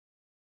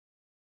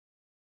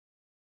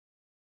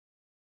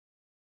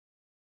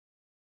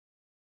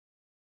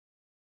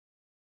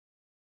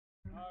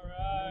All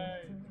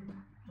right.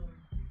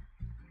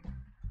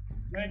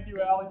 Thank you,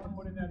 Ali, for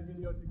putting that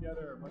video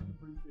together. Much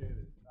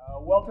appreciated.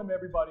 Welcome,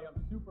 everybody. I'm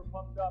super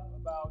pumped up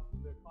about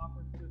the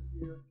conference this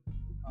year.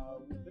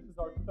 This is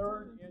our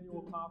third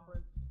annual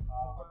conference,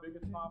 our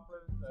biggest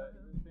conference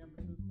in San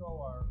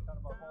Francisco,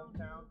 kind of our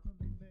hometown.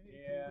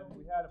 And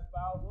we had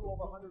about a little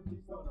over 100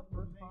 people in our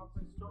first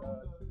conference 2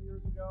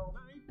 years ago.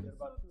 We had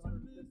about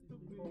 250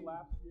 people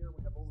last year. We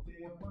have over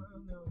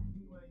 400 people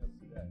joining us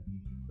today.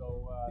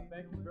 So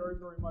thank you very,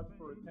 very much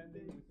for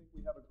attending. We think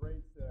we have a great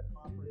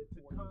conference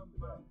for you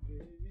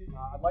today.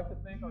 I'd like to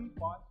thank our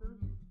sponsors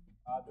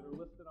that are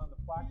listed on the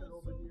placard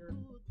over here.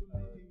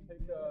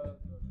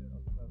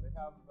 They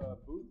have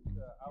booths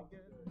out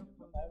in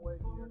the hallway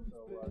here,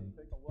 so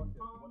take a look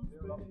at what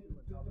they're up to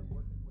and how they're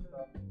working with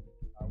us.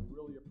 We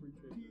really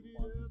appreciate your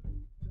sponsorship.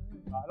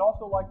 I'd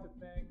also like to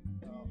thank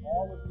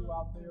all of you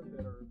out there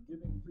that are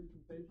giving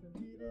presentations,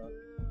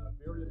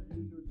 various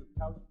users of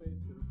Couchbase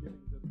that are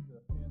giving just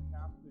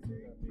fantastic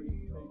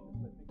presentations.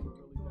 I think you're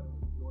really going to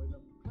enjoy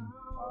them.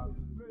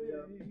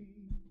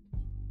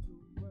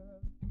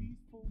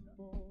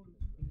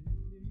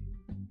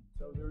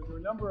 So there are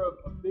a number of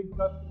big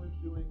customers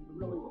doing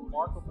really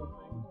remarkable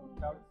things with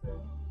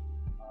Couchbase.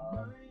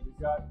 We've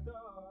got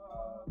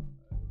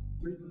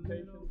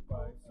presentations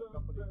by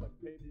companies like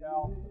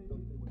PayPal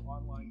associated with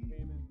online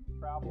payments,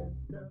 travel,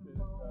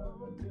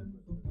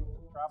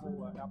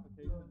 travel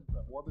applications.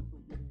 Orbital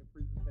giving a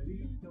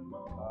presentation.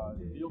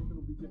 Nielsen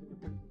will be giving a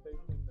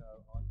presentation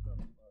on some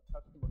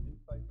customer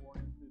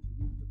insight-oriented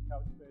use of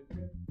Couchbase.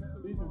 So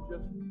these are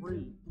just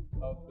three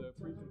of the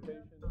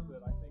presentations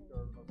that I think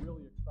are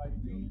really exciting.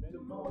 There are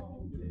many more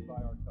being given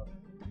by our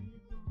customers.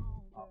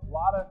 A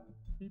lot of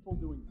people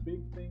doing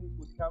big things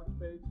with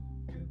Couchbase.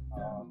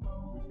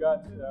 We've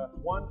got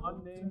one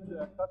unnamed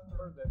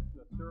customer that's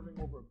serving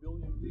over 1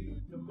 billion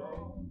users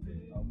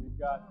today. We've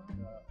got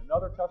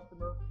another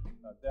customer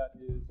that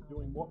is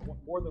doing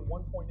more than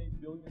 1.8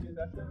 billion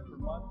sessions per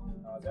month.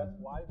 That's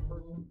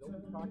LivePerson. They'll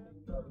be talking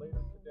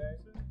later today.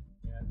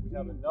 And we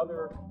have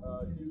another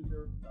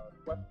user,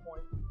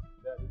 QuestPoint,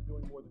 that is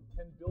doing more than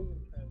 10 billion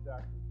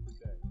transactions per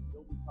day.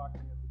 They'll be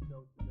talking at the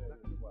show today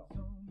as well.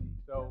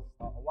 So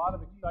a lot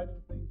of exciting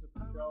things at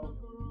the show,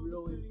 and we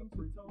really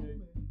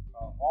appreciate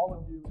all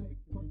of you in the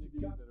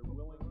community that are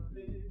willing to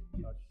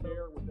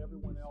share with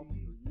everyone else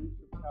your use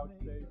of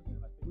Couchbase,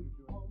 and I think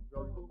you're doing some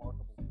very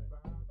remarkable things.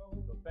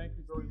 So thank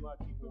you very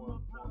much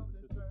for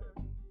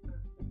participating.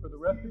 And for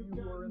the rest of you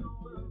who are in the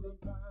community,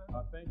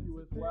 thank you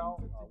as well.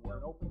 We're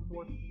an open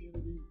source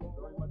community, we're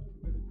very much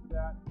committed to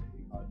that.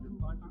 Your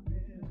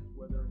contributions,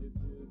 whether it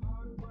is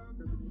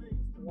contributing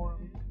to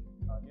forums,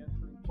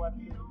 answering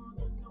questions,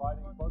 or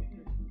providing bug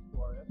fixes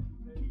to our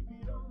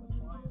SDKs and our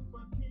clients,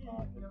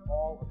 it's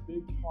all a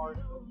big part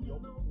of the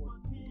open source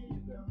community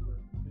that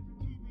we're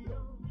continuing to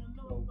build.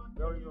 So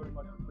very, very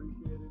much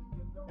appreciated.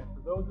 And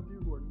for those of you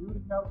who are new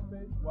to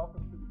Couchbase,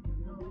 welcome to the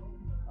community.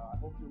 I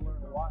hope you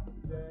learn a lot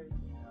today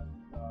and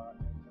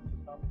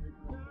become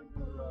bigger and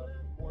bigger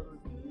supporters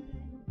and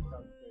users of the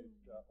Couchbase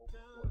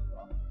open source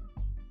software.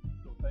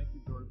 So thank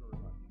you very, very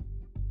much.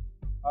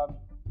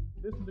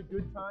 This is a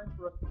good time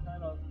for us to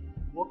kind of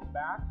look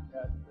back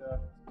at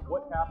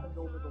what happened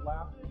over the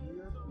last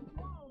year since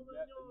we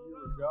met a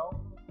year ago.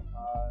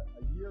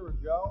 A year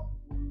ago,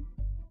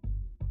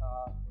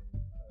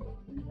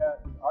 we had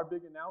our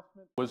big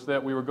announcement was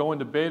that we were going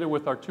to beta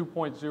with our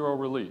 2.0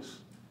 release.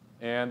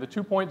 And the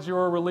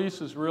 2.0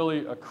 release is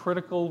really a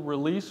critical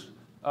release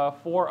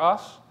for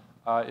us.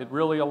 It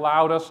really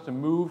allowed us to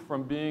move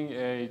from being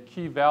a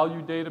key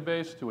value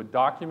database to a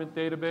document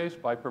database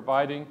by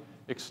providing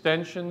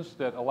extensions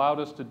that allowed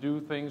us to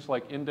do things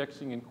like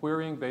indexing and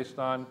querying based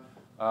on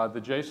the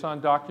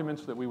JSON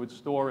documents that we would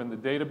store in the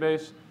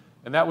database.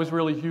 And that was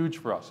really huge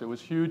for us. It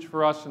was huge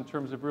for us in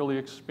terms of really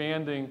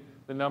expanding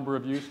the number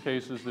of use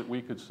cases that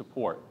we could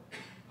support.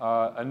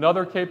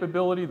 Another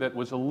capability that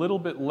was a little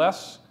bit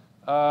less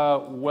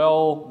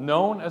well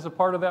known as a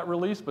part of that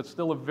release, but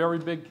still a very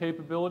big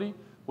capability,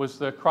 was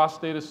the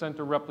cross-data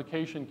center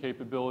replication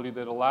capability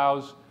that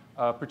allows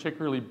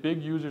particularly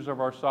big users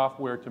of our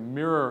software to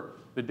mirror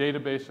the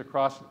database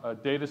across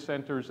data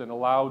centers and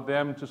allow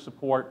them to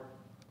support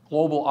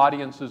global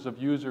audiences of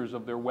users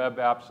of their web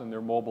apps and their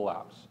mobile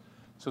apps.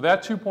 So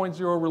that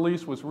 2.0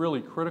 release was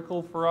really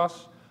critical for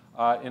us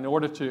in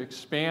order to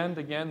expand,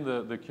 again,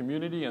 the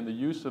community and the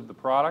use of the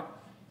product.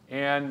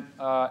 And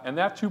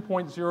that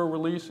 2.0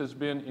 release has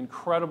been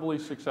incredibly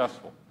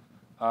successful.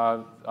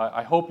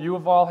 I hope you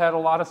have all had a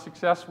lot of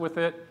success with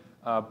it.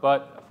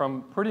 But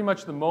from pretty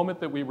much the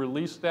moment that we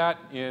released that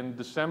in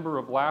December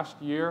of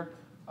last year,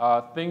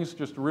 things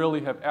just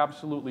really have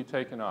absolutely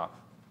taken off.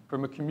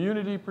 From a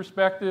community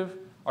perspective,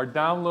 our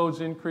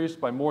downloads increased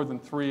by more than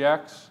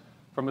 3x.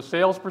 From a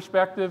sales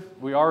perspective,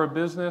 we are a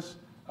business.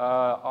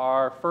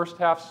 Our first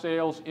half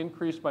sales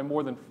increased by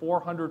more than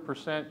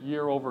 400%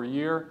 year over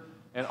year.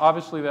 And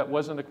obviously that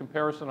wasn't a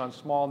comparison on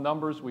small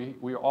numbers.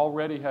 We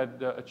already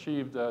had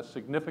achieved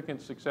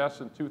significant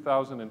success in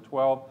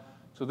 2012.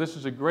 So this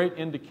is a great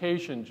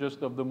indication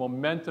just of the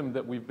momentum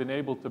that we've been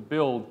able to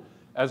build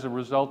as a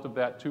result of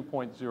that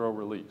 2.0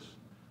 release.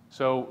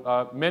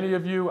 So many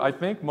of you, I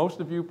think most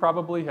of you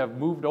probably have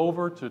moved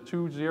over to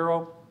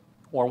 2.0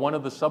 or one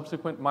of the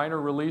subsequent minor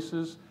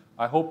releases.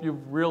 I hope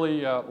you've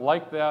really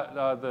liked that,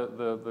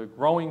 the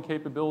growing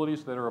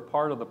capabilities that are a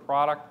part of the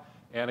product.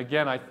 And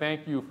again, I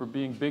thank you for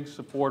being big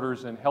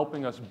supporters and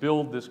helping us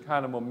build this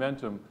kind of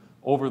momentum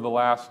over the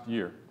last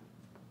year.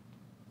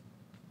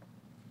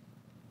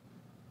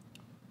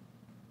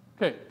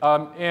 Okay,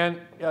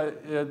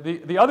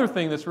 the other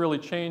thing that's really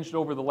changed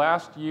over the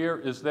last year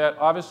is that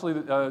obviously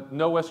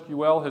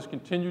NoSQL has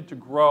continued to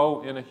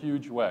grow in a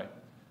huge way.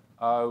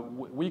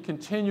 We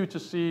continue to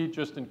see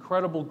just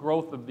incredible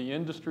growth of the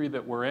industry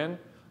that we're in.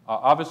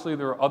 Obviously,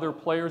 there are other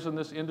players in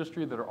this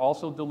industry that are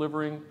also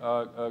delivering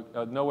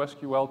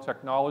NoSQL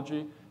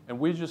technology, and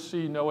we just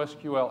see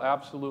NoSQL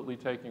absolutely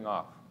taking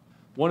off.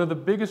 One of the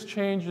biggest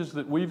changes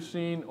that we've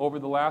seen over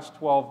the last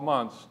 12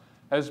 months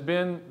has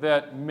been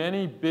that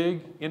many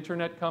big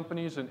internet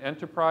companies and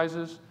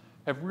enterprises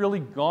have really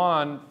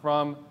gone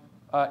from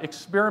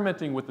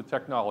experimenting with the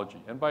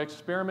technology. And by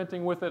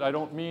experimenting with it, I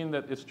don't mean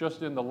that it's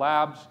just in the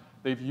labs.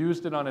 They've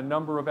used it on a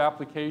number of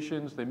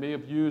applications. They may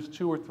have used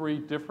 2 or 3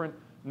 different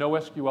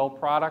NoSQL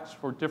products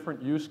for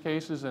different use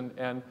cases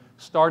and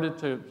started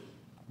to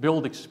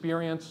build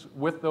experience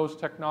with those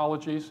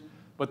technologies.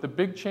 But the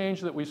big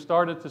change that we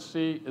started to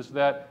see is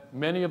that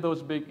many of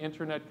those big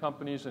internet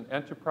companies and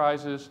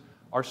enterprises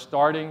are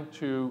starting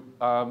to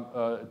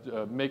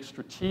make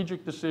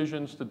strategic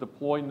decisions to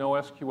deploy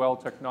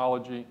NoSQL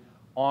technology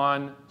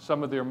on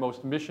some of their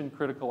most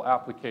mission-critical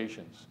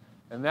applications.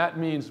 And that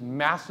means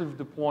massive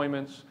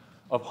deployments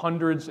of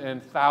hundreds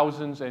and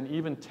thousands and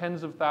even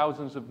tens of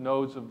thousands of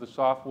nodes of the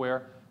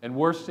software, and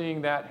we're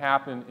seeing that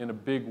happen in a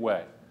big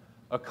way.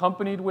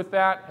 Accompanied with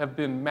that have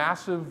been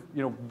massive,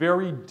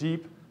 very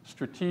deep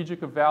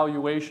strategic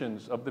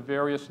evaluations of the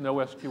various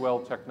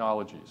NoSQL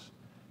technologies.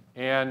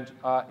 And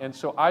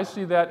so I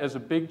see that as a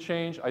big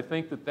change. I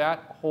think that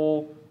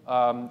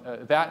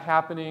that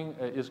happening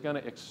is going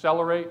to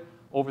accelerate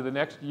over the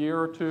next year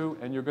or two,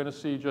 and you're going to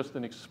see just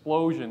an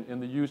explosion in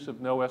the use of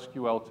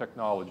NoSQL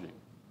technology.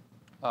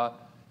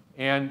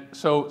 And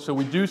so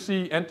we do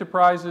see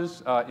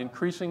enterprises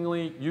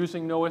increasingly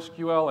using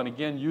NoSQL, and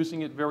again,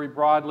 using it very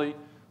broadly.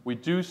 We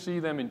do see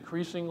them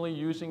increasingly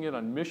using it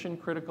on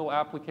mission-critical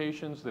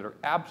applications that are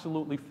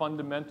absolutely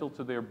fundamental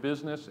to their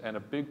business and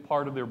a big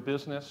part of their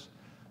business.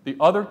 The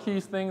other key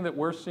thing that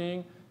we're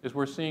seeing is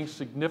we're seeing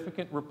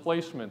significant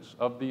replacements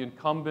of the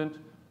incumbent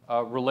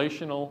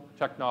relational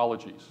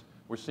technologies.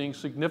 We're seeing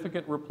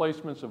significant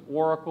replacements of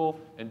Oracle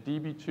and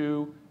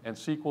DB2 and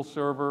SQL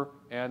Server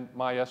and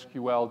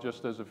MySQL,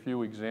 just as a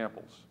few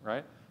examples,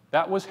 right?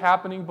 That was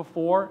happening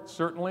before,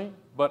 certainly,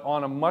 but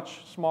on a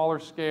much smaller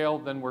scale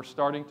than we're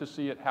starting to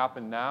see it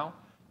happen now.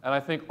 And I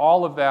think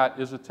all of that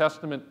is a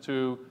testament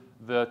to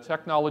the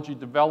technology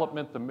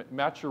development, the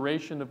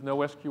maturation of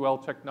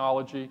NoSQL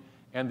technology,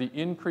 and the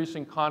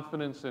increasing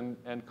confidence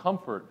and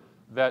comfort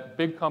that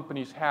big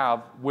companies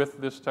have with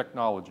this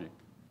technology.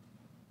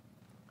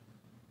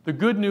 The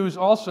good news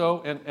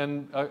also,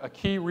 and a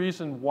key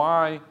reason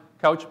why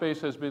Couchbase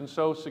has been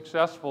so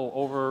successful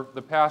over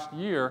the past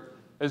year,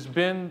 has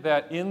been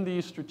that in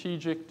these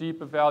strategic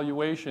deep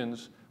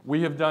evaluations,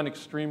 we have done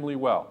extremely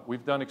well.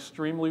 We've done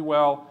extremely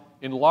well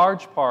in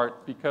large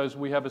part because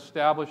we have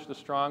established a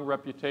strong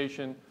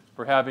reputation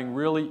for having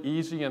really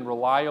easy and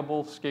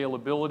reliable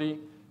scalability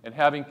and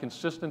having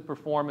consistent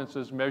performance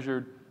as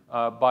measured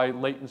by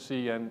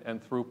latency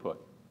and throughput,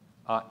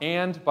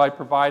 and by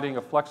providing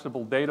a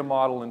flexible data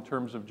model in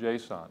terms of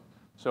JSON.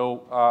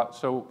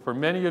 So for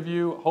many of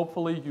you,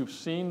 hopefully you've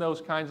seen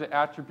those kinds of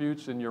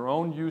attributes in your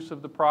own use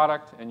of the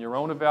product and your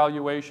own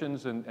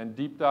evaluations and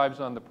deep dives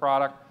on the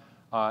product.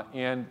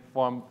 And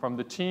from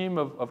the team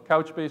of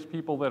Couchbase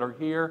people that are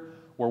here,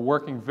 we're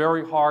working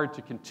very hard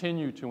to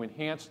continue to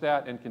enhance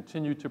that and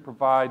continue to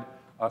provide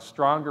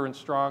stronger and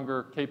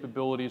stronger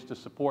capabilities to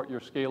support your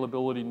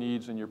scalability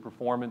needs and your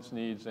performance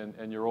needs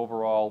and your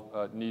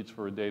overall needs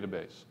for a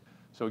database.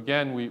 So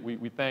again,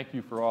 we thank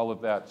you for all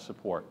of that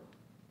support.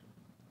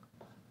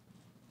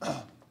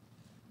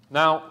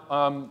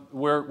 Now,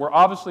 we're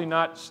obviously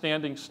not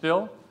standing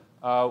still.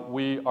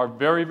 We are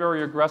very,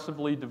 very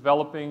aggressively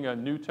developing a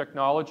new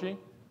technology.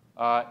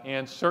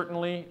 And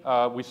certainly,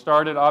 we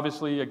started,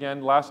 obviously,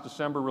 again, last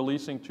December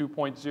releasing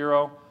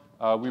 2.0.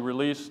 We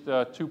released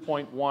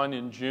 2.1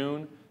 in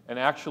June, and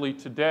actually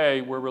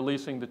today we're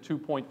releasing the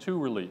 2.2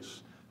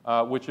 release,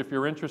 which if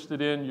you're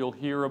interested in, you'll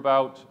hear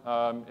about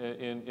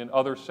in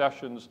other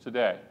sessions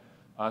today.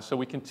 So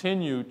we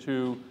continue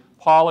to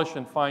polish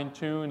and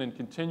fine-tune and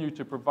continue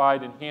to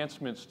provide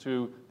enhancements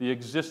to the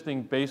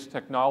existing base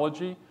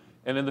technology.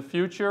 And in the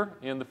future,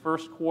 in the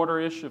first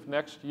quarter-ish of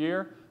next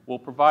year, we'll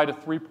provide a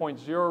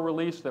 3.0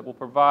 release that will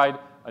provide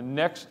a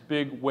next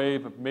big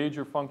wave of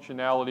major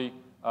functionality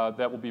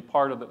that will be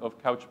part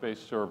of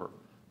Couchbase Server.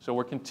 So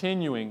we're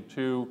continuing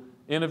to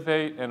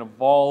innovate and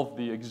evolve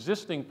the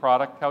existing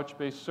product,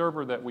 Couchbase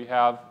Server, that we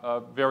have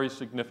very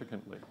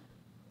significantly.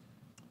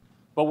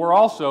 But we're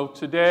also,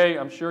 today,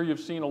 I'm sure you've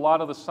seen a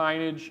lot of the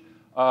signage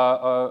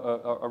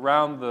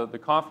around the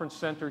conference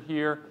center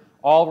here,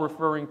 all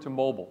referring to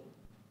mobile.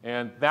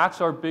 And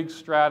that's our big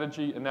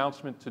strategy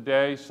announcement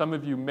today. Some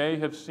of you may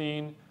have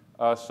seen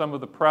some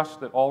of the press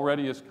that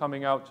already is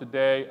coming out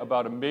today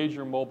about a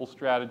major mobile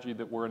strategy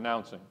that we're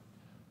announcing.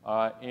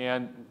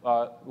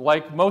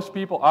 Like most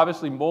people,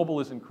 obviously mobile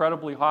is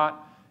incredibly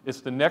hot.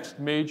 It's the next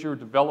major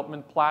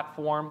development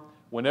platform.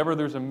 Whenever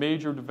there's a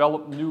major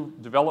new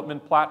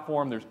development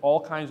platform, there's all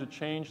kinds of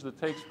change that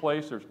takes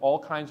place. There's all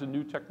kinds of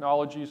new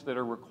technologies that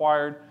are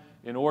required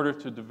in order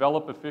to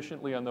develop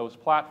efficiently on those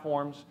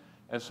platforms.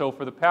 And so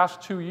for the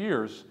past 2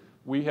 years,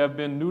 we have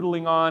been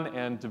noodling on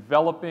and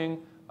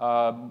developing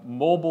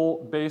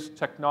mobile-based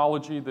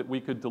technology that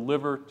we could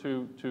deliver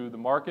to the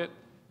market.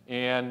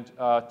 And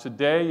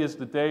today is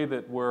the day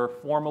that we're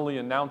formally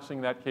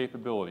announcing that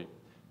capability.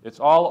 It's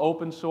all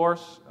open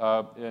source,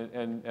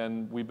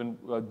 and we've been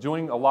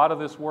doing a lot of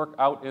this work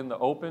out in the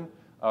open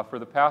for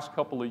the past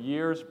couple of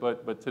years,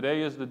 but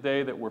today is the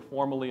day that we're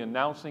formally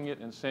announcing it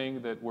and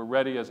saying that we're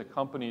ready as a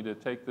company to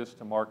take this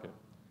to market.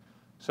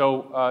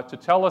 So to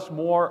tell us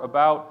more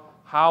about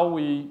how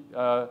we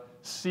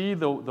see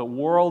the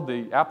world,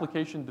 the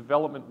application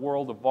development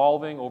world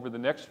evolving over the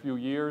next few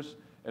years,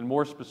 and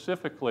more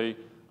specifically,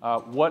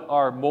 what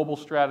our mobile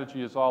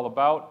strategy is all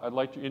about, I'd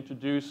like to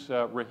introduce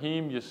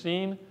Rahim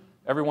Yaseen.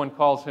 Everyone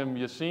calls him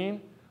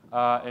Yaseen,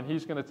 and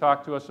he's going to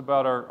talk to us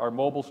about our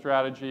mobile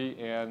strategy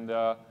and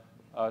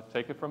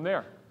take it from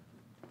there.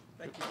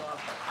 Thank you, Bob.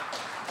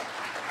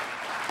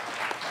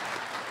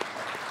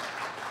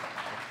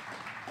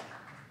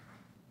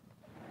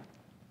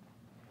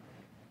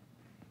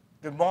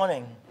 Good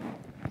morning,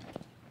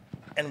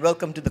 and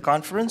welcome to the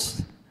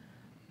conference.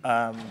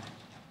 We're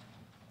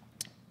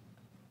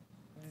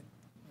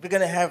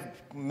going to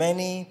have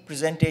many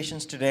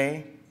presentations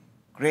today,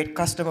 great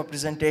customer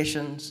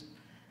presentations,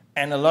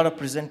 and a lot of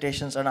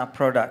presentations on our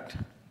product.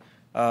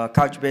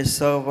 Couchbase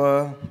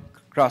server,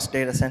 cross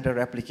data center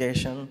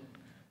replication,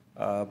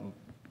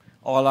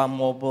 all our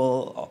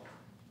mobile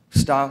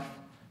stuff,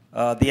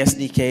 the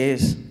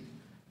SDKs,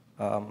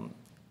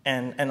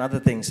 and other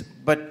things.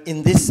 But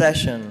in this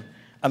session,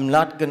 I'm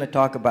not going to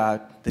talk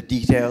about the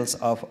details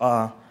of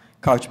our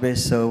Couchbase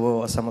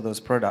server or some of those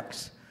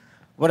products.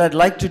 What I'd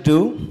like to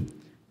do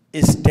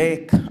is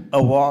take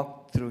a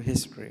walk through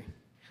history.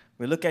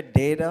 We look at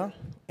data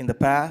in the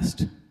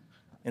past,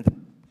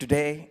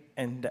 today,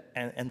 and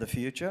the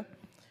future.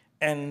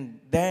 And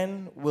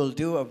then we'll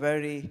do a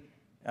very,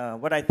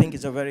 what I think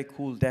is a very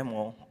cool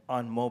demo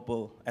on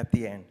mobile at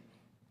the end.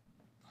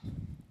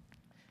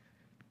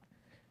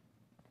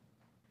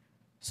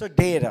 So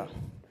data.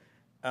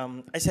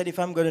 I said if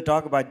I'm going to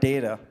talk about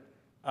data,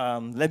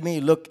 let me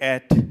look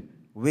at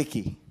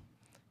Wiki.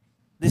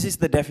 This is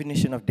the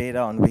definition of data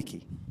on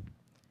Wiki.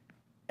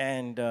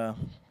 And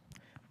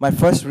my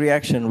first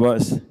reaction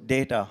was,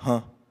 data,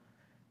 huh?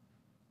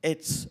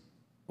 It's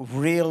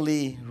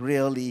really,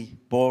 really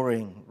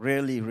boring,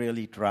 really,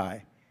 really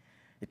dry.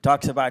 It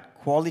talks about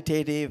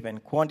qualitative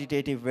and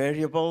quantitative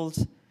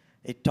variables.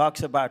 It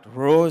talks about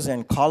rows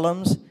and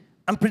columns.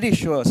 I'm pretty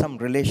sure some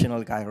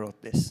relational guy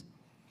wrote this,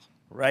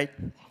 right?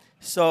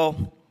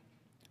 So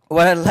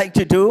what I'd like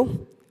to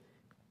do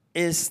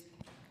is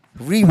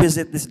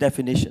revisit this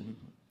definition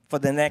for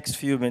the next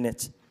few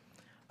minutes.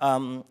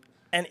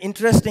 An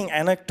interesting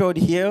anecdote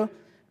here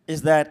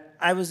is that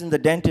I was in the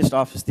dentist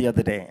office the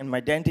other day, and my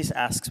dentist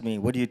asks me,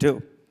 what do you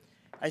do?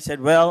 I said,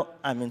 well,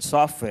 I'm in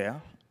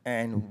software,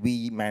 and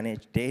we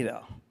manage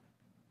data.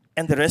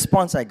 And the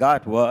response I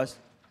got was,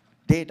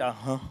 data,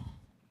 huh?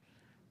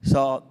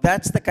 So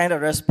that's the kind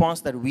of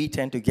response that we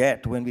tend to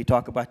get when we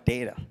talk about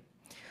data.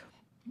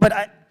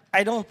 But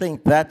I don't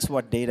think that's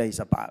what data is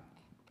about.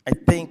 I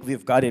think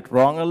we've got it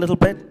wrong a little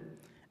bit.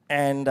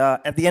 And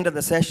at the end of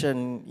the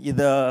session,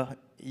 either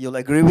you'll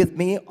agree with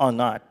me or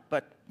not.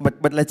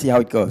 But let's see how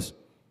it goes.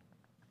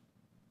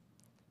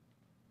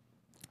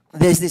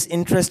 There's this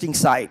interesting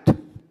site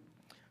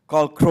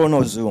called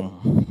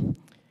ChronoZoom.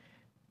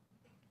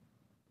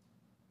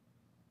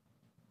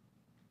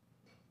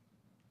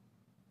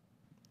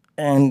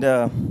 And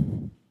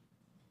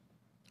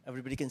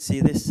everybody can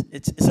see this.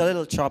 It's a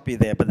little choppy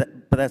there,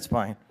 but that's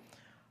fine.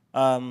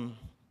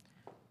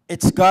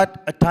 It's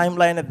got a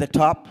timeline at the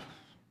top,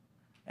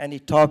 and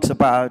it talks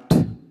about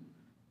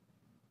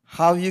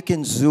how you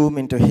can zoom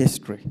into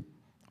history.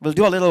 We'll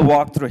do a little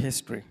walk through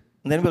history,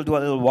 and then we'll do a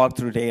little walk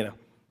through data.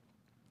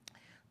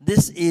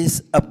 This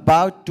is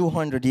about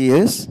 200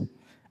 years,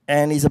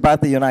 and is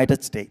about the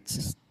United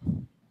States,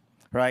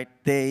 right?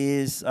 There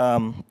is,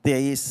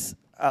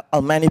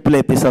 I'll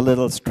manipulate this a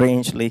little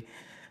strangely.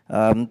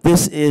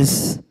 This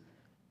is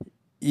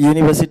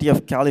University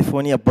of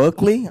California,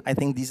 Berkeley. I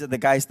think these are the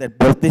guys that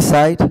built this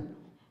site,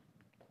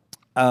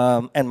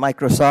 and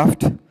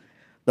Microsoft.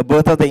 The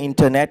birth of the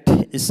internet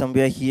is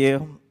somewhere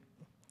here.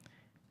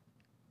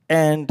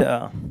 And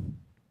I'm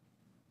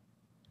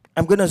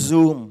going to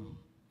zoom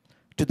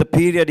to the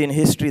period in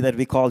history that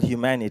we call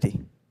humanity.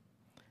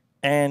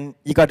 And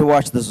you got to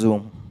watch the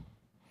zoom.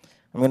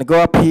 I'm going to go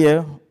up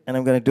here, and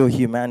I'm going to do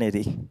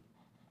humanity.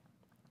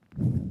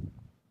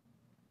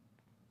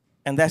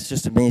 And that's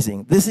just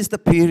amazing. This is the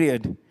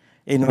period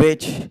in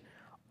which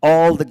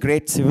all the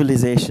great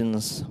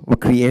civilizations were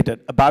created,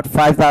 about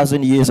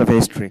 5,000 years of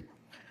history,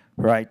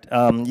 right?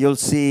 You'll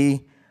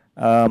see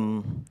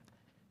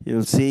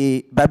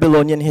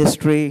Babylonian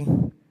history,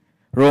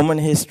 Roman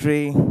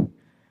history,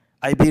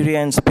 Iberia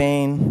and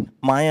Spain,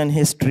 Mayan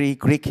history,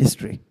 Greek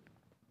history.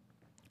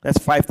 That's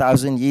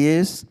 5,000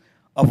 years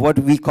of what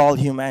we call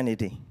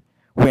humanity,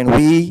 when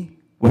we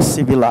were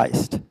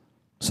civilized,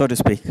 so to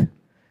speak.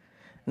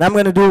 Now I'm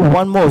going to do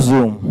one more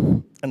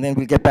zoom, and then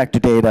we'll get back to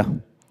data.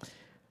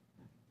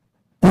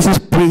 This is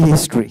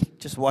prehistory.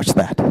 Just watch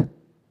that.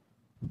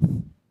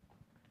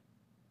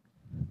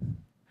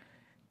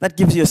 That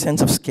gives you a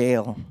sense of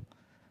scale.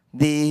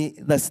 The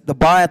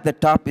bar at the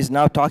top is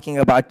now talking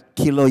about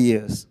kilo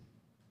years.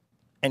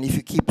 And if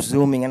you keep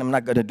zooming, and I'm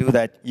not going to do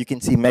that, you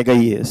can see mega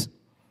years.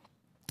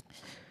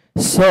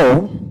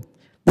 So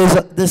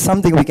there's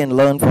something we can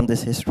learn from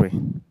this history.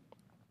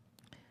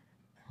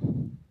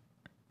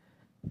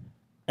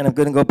 And I'm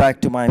going to go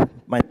back to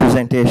my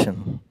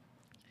presentation.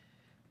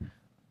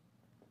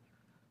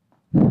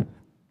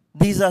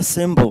 These are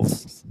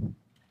symbols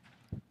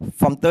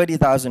from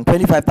 30,000,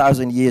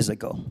 25,000 years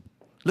ago.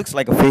 Looks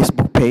like a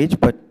Facebook page,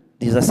 but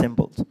these are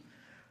symbols.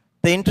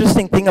 The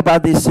interesting thing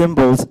about these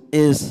symbols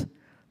is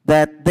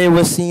that they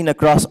were seen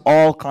across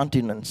all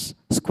continents.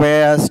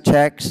 Squares,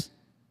 checks.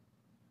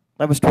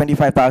 That was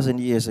 25,000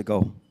 years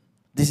ago.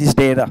 This is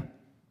data.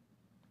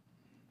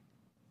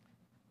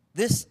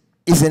 This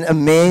is an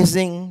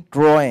amazing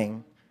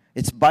drawing.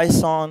 It's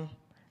bison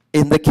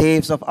in the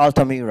caves of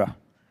Altamira,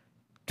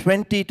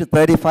 20 to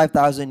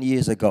 35,000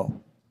 years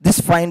ago. This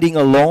finding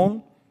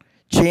alone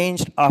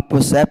changed our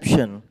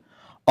perception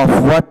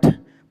of what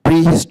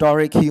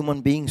prehistoric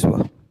human beings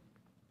were.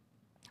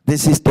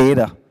 This is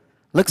data.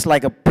 Looks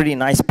like a pretty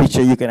nice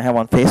picture you can have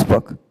on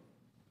Facebook.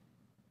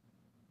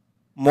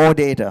 More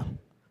data.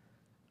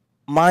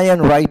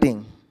 Mayan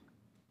writing.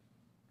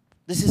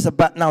 This is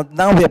about,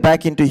 now we're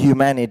back into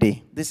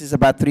humanity. This is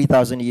about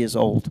 3,000 years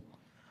old,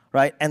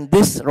 right? And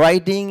this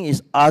writing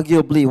is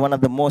arguably one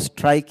of the most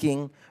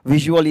striking,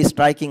 visually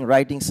striking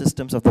writing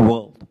systems of the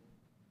world.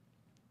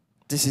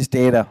 This is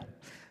data.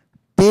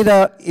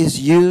 Data is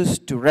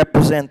used to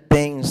represent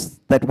things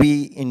that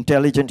we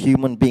intelligent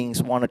human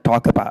beings want to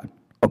talk about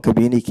or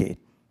communicate.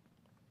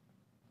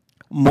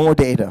 More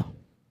data.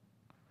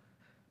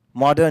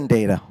 Modern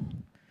data.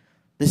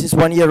 This is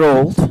 1 year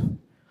old.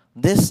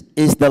 This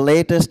is the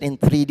latest in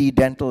 3D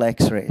dental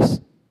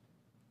x-rays.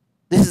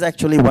 This is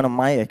actually one of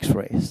my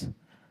x-rays.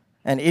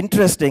 And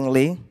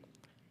interestingly,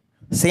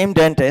 same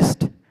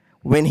dentist,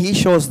 when he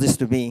shows this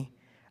to me,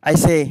 I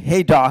say,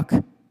 hey doc,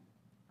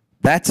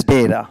 that's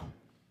data.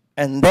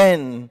 And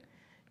then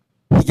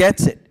he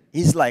gets it.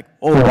 He's like,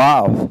 oh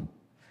wow.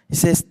 He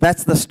says,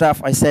 that's the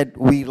stuff I said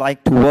we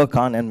like to work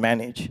on and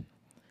manage.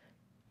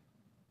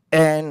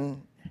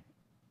 And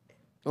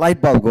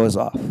light bulb goes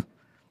off.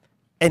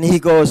 And he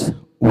goes,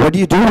 what do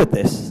you do with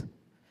this?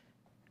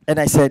 And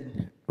I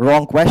said,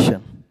 wrong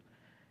question.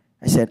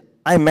 I said,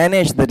 I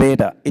manage the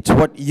data. It's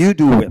what you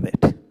do with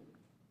it,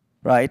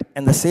 right?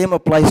 And the same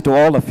applies to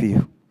all of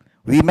you.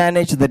 We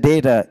manage the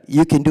data.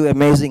 You can do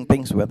amazing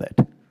things with it.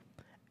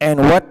 And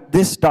what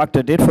this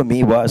doctor did for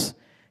me was,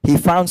 he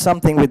found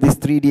something with this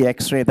 3D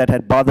X-ray that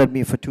had bothered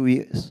me for 2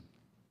 years.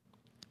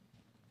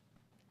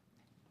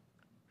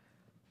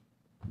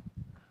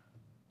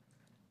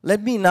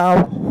 Let me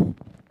now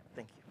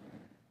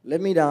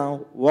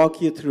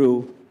walk you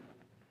through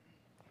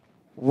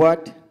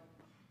what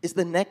is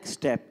the next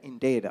step in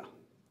data.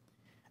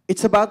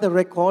 It's about the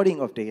recording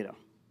of data,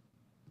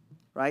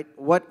 right?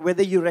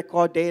 Whether you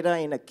record data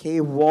in a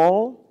cave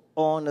wall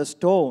or on a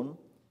stone,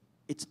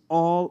 it's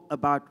all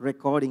about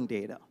recording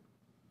data.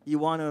 You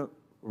want to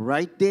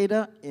write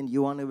data and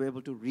you want to be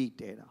able to read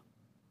data.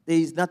 There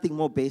is nothing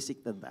more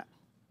basic than that.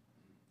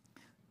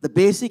 The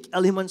basic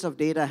elements of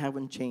data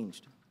haven't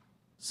changed.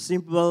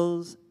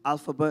 Symbols,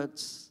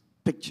 alphabets,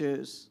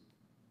 pictures,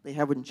 they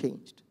haven't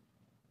changed.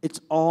 It's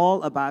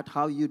all about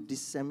how you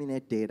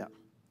disseminate data.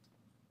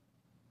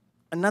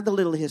 Another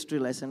little history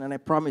lesson, and I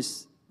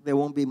promise there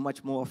won't be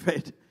much more of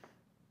it.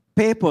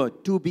 Paper,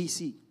 2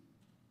 BC.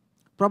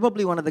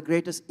 Probably one of the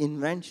greatest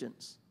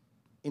inventions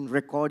in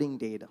recording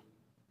data.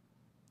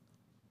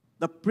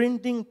 The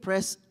printing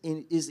press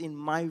is, in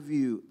my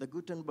view, the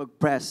Gutenberg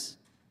press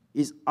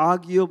is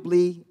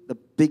arguably the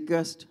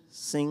biggest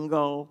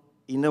single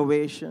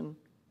innovation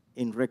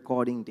in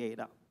recording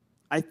data.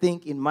 I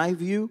think, in my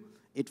view,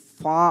 it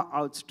far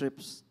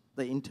outstrips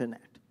the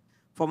internet.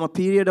 From a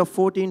period of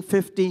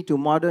 1450 to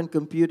modern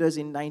computers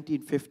in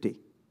 1950,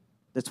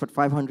 that's what,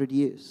 500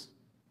 years.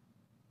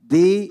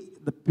 The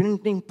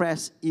printing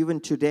press, even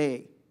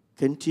today,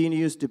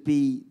 continues to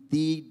be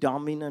the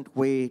dominant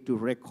way to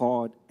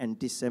record and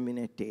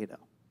disseminate data.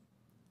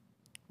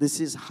 This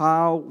is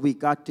how we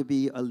got to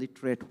be a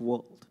literate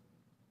world.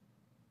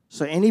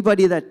 So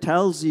anybody that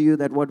tells you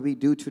that what we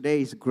do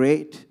today is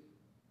great,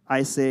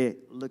 I say,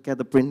 look at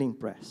the printing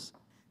press.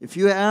 If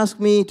you ask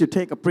me to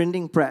take a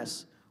printing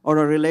press or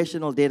a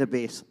relational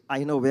database,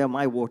 I know where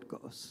my vote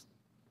goes.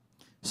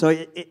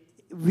 So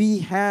we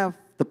have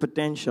the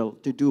potential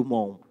to do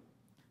more.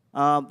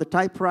 The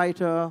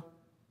typewriter,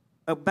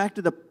 back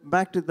to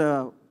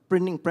the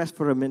printing press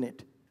for a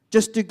minute.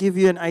 Just to give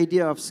you an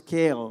idea of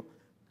scale,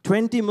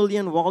 20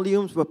 million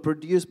volumes were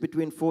produced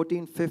between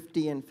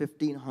 1450 and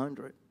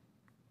 1500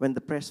 when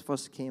the press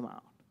first came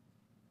out.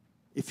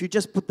 If you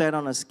just put that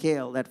on a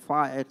scale, that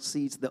far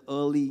exceeds the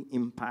early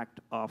impact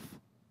of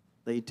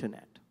the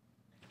internet.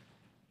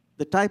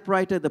 The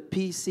typewriter, the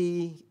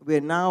PC, we're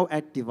now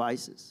at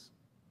devices.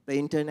 The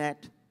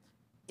internet,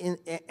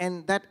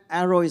 and that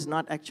arrow is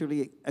not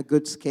actually a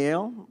good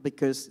scale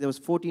because there was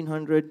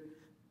 1400,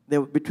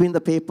 between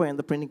the paper and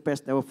the printing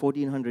press, there were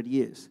 1400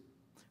 years.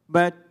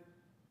 But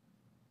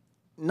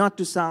not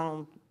to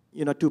sound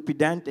too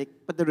pedantic,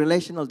 but the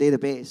relational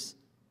database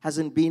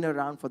hasn't been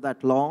around for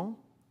that long.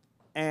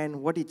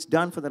 And what it's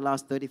done for the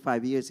last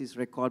 35 years is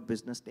record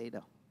business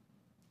data.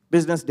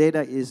 Business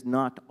data is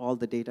not all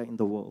the data in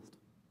the world.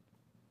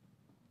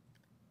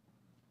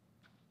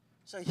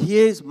 So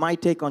here's my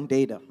take on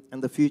data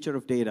and the future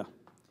of data.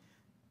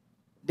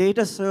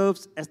 Data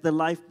serves as the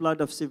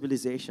lifeblood of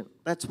civilization.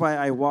 That's why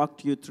I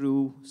walked you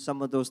through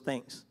some of those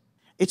things.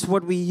 It's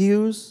what we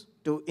use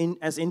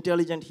as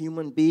intelligent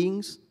human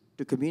beings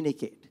to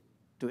communicate,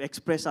 to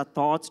express our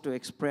thoughts, to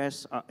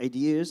express our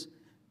ideas,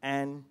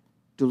 and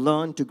to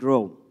learn to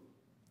grow.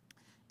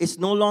 It's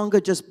no longer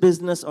just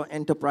business or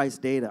enterprise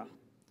data.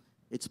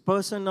 It's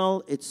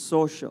personal, it's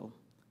social.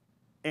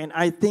 And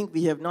I think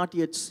we have not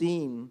yet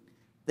seen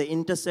the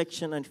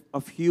intersection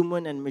of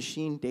human and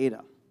machine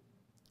data.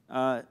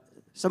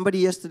 Somebody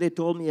yesterday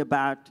told me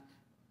about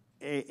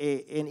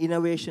an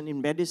innovation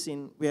in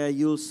medicine where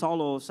you'll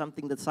swallow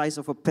something the size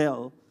of a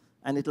pill,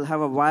 and it'll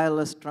have a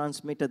wireless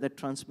transmitter that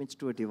transmits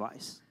to a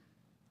device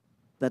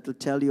that will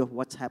tell you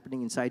what's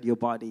happening inside your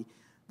body.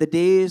 The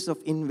days of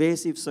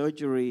invasive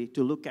surgery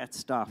to look at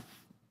stuff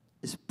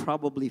is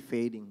probably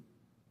fading.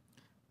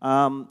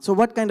 So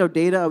what kind of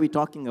data are we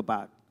talking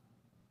about?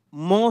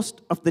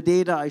 Most of the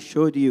data I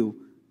showed you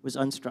was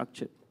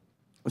unstructured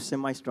or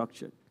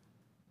semi-structured.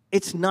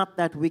 It's not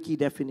that wiki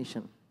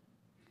definition.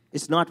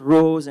 It's not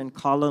rows and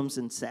columns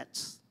and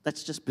sets.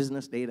 That's just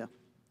business data.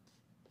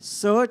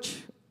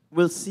 Search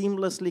will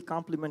seamlessly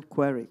complement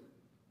query.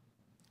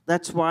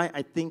 That's why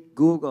I think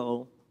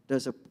Google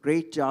does a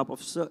great job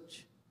of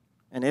search.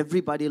 And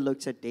everybody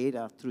looks at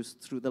data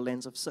through the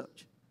lens of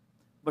search.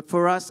 But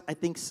for us, I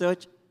think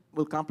search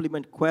will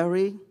complement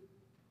query.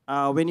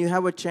 When you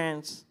have a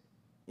chance,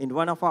 in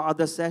one of our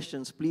other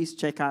sessions, please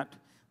check out.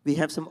 We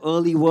have some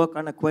early work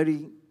on a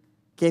query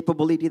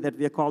capability that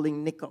we are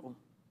calling Nickel.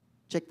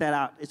 Check that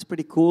out. It's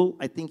pretty cool.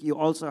 I think you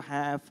also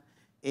have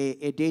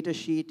a data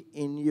sheet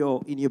in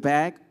your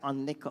bag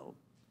on Nickel.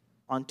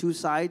 On two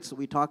sides,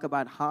 we talk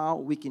about how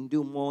we can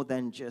do more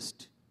than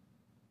just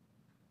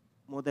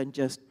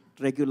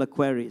regular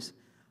queries.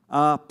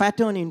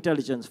 Pattern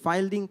intelligence,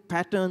 finding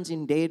patterns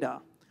in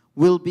data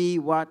will be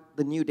what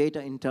the new data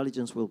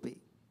intelligence will be.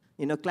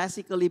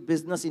 Classically,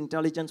 business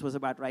intelligence was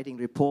about writing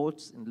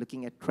reports and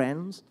looking at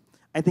trends.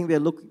 I think we're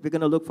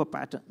going to look for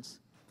patterns.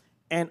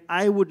 And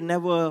I would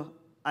never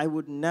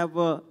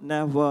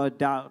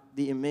doubt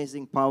the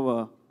amazing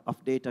power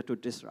of data to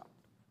disrupt.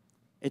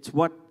 It's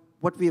what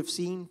we have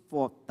seen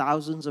for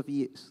thousands of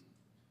years.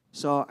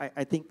 So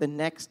I think the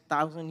next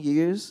 1,000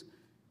 years,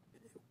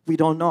 we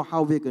don't know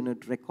how we're going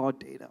to record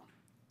data.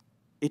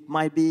 It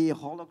might be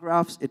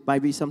holographs, it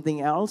might be something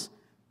else,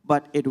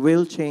 but it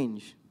will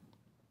change.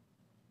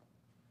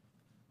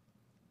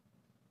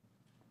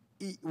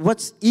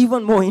 What's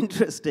even more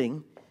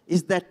interesting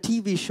is that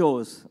TV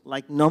shows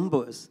like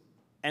Numbers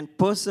and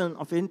Person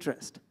of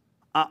Interest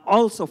are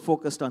also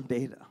focused on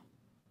data.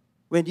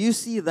 When you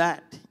see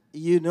that,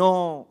 you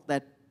know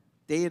that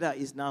data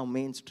is now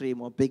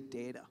mainstream or big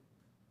data.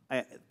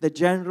 The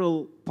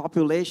general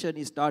population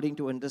is starting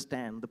to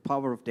understand the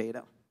power of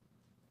data.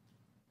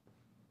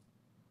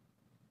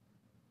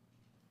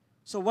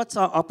 So what's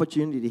our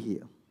opportunity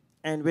here?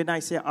 And when I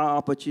say our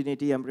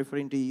opportunity, I'm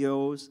referring to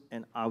yours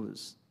and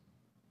ours.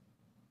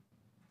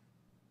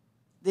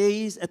 There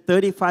is a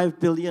 $35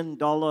 billion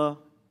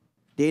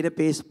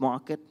database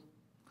market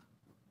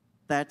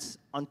that's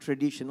on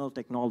traditional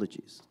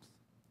technologies.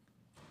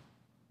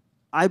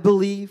 I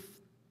believe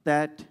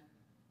that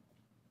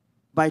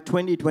by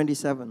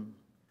 2027,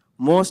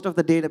 most of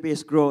the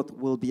database growth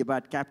will be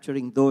about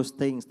capturing those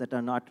things that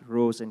are not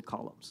rows and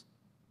columns.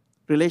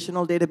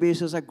 Relational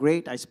databases are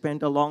great. I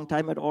spent a long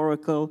time at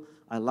Oracle.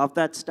 I love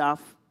that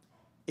stuff.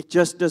 It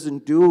just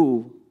doesn't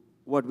do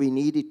what we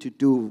need it to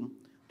do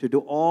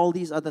all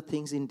these other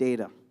things in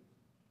data.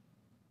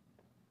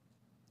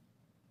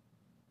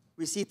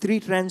 We see three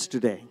trends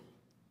today.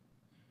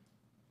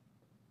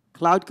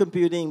 Cloud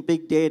computing,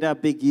 big data,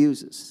 big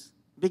users.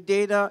 Big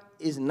data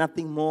is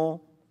nothing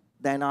more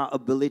than our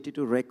ability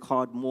to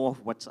record more of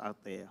what's out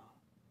there.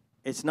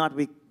 It's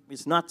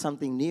not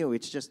something new.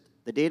 It's just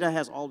the data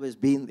has always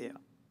been there.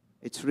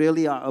 It's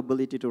really our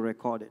ability to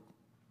record it.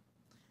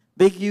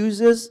 Big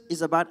users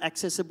is about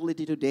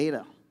accessibility to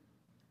data.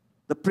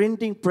 The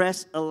printing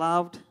press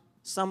allowed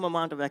some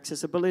amount of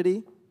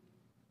accessibility,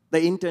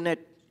 the internet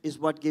is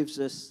what gives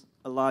us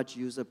a large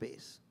user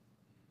base.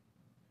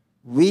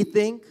 We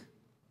think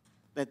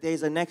that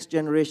there's a next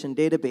generation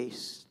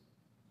database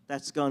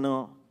that's going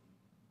to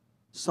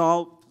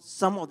solve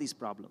some of these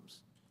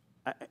problems.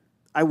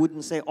 I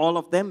wouldn't say all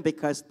of them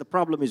because the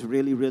problem is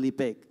really, really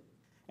big.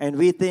 And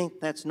we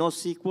think that's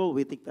NoSQL,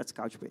 we think that's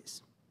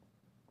Couchbase.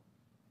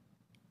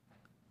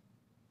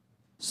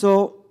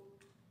 So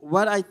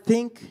what I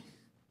think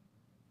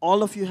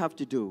all of you have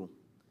to do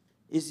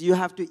is you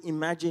have to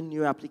imagine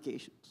new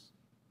applications.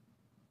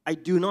 I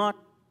do not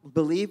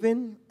believe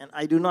in, and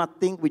I do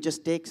not think we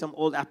just take some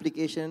old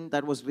application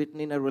that was written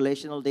in a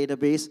relational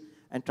database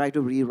and try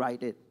to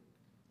rewrite it.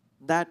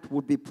 That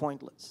would be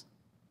pointless.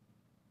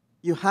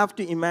 You have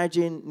to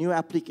imagine new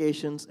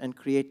applications and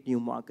create new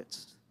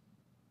markets.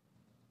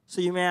 So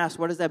you may ask,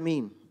 what does that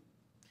mean?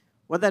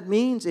 What that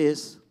means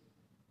is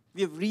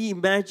we've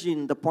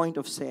reimagined the point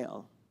of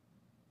sale.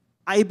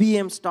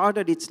 IBM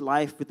started its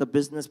life with a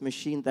business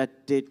machine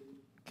that did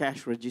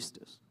cash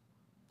registers,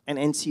 an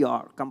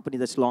NCR, company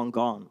that's long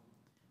gone.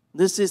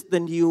 This is the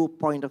new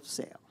point of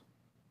sale.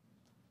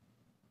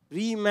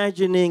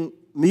 Reimagining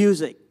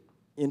music.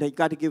 You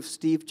got to give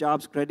Steve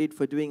Jobs credit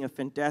for doing a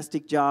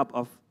fantastic job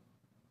of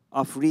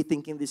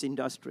rethinking this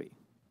industry.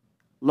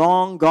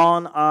 Long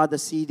gone are the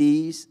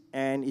CDs,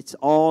 and it's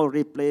all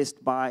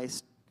replaced by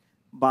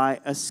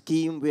a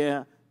scheme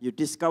where you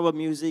discover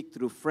music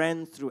through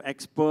friends, through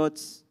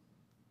experts,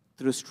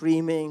 through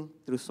streaming,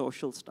 through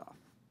social stuff.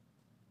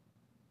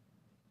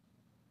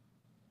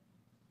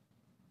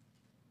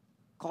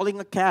 Calling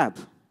a cab,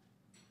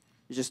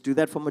 you just do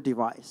that from a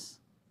device.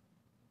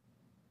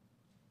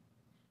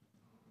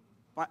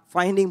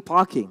 Finding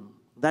parking,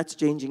 that's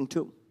changing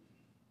too.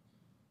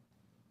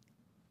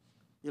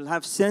 You'll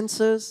have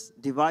sensors,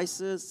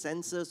 devices,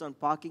 sensors on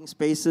parking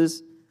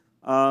spaces.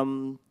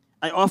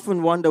 I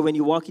often wonder when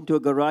you walk into a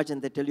garage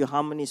and they tell you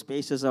how many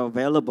spaces are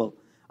available.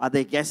 Are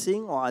they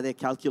guessing or are they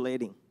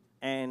calculating?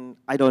 And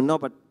I don't know,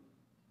 but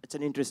it's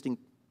an interesting,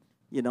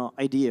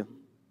 idea.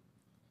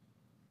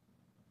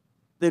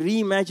 The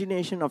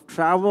reimagination of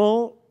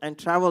travel and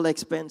travel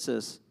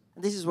expenses.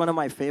 And this is one of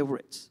my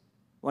favorites.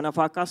 One of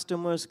our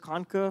customers,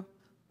 Concur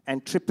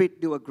and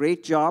TripIt, do a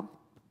great job.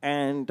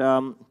 And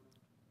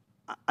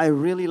I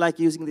really like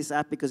using this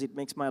app because it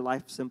makes my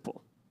life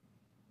simple.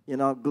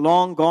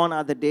 Long gone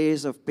are the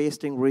days of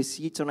pasting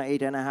receipts on an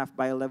 8.5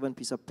 by 11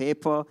 piece of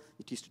paper.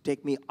 It used to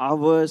take me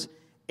hours.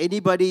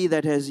 Anybody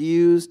that has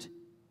used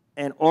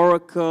an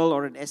Oracle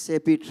or an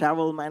SAP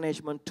travel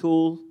management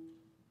tool,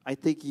 I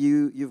think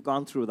you've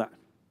gone through that.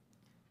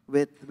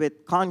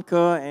 With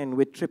Concur and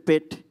with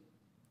TripIt,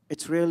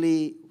 it's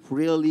really,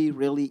 really,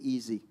 really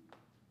easy.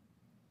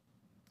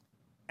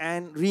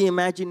 And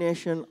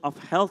reimagination of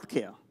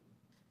healthcare.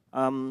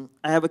 I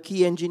have a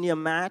key engineer,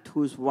 Matt,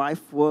 whose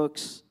wife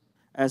works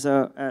as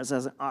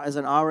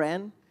an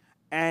RN,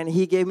 and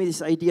he gave me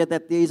this idea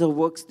that there is a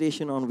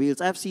workstation on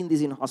wheels. I've seen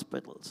this in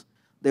hospitals.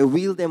 They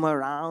wheel them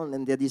around,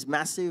 and they're these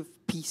massive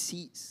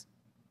PCs,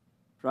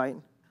 right?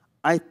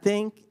 I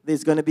think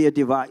there's going to be a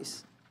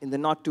device in the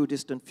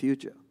not-too-distant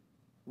future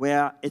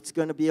where it's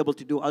going to be able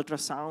to do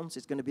ultrasounds,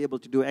 it's going to be able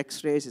to do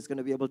x-rays, it's going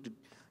to be able to...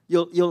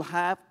 You'll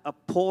have a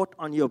port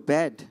on your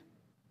bed,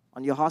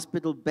 on your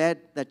hospital bed,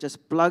 that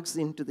just plugs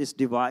into this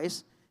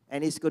device,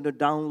 and it's going to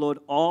download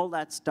all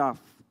that stuff,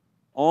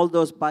 all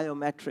those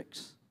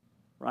biometrics,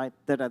 right,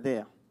 that are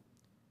there.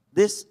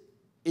 This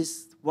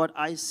is what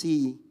I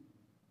see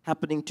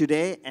happening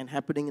today and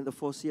happening in the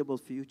foreseeable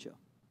future.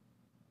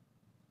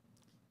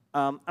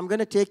 I'm going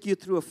to take you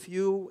through a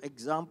few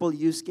example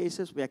use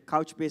cases where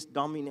Couchbase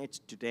dominates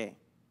today,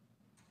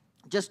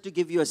 just to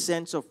give you a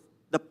sense of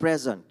the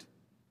present.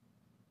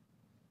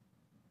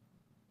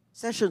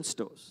 Session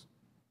stores.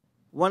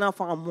 One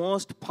of our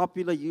most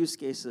popular use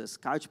cases.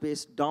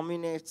 Couchbase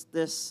dominates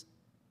this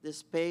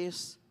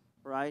space,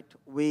 right?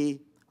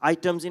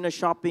 Items in a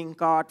shopping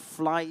cart,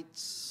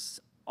 flights,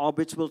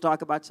 Orbits will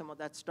talk about some of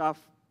that stuff.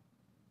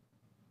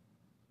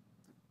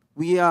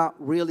 We are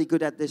really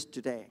good at this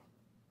today.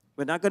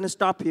 We're not going to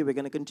stop here. We're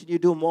going to continue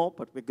to do more,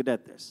 but we're good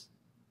at this.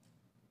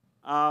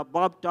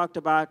 Bob talked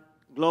about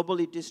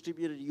globally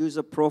distributed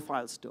user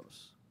profile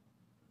stores,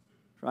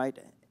 right?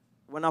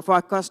 One of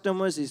our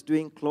customers is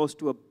doing close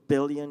to 1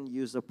 billion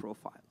user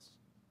profiles.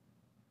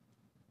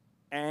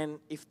 And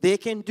if they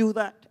can do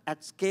that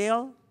at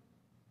scale,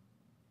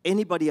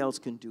 anybody else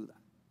can do that.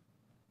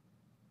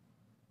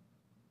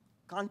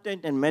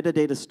 Content and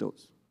metadata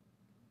stores.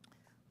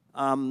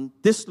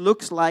 This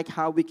looks like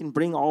how we can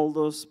bring all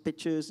those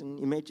pictures and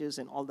images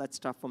and all that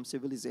stuff from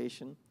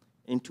civilization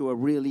into a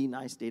really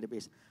nice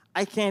database.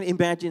 I can't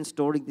imagine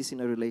storing this in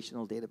a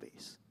relational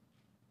database.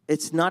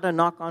 It's not a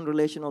knock on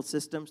relational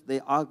systems. They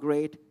are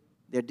great.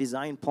 Their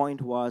design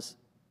point was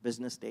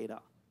business data,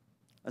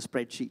 a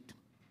spreadsheet.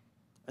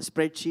 A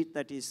spreadsheet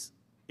that is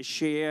a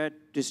shared,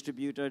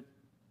 distributed,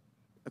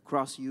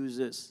 across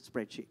users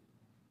spreadsheet.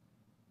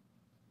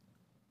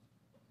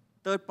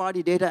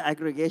 Third-party data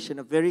aggregation,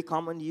 a very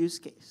common use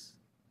case.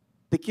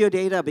 Pick your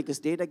data because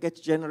data gets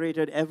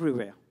generated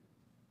everywhere.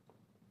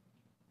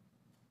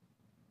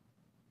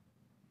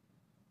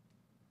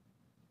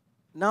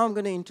 Now I'm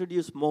going to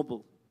introduce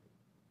mobile.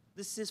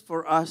 This is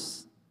for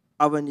us,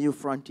 our new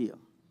frontier.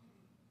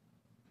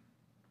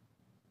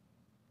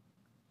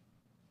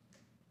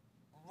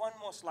 One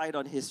more slide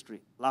on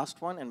history.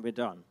 Last one, and we're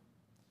done.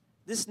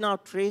 This now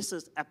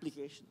traces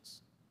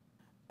applications.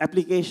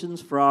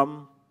 Applications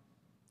from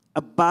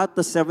about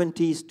the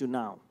 70s to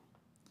now.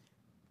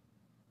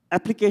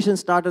 Applications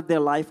started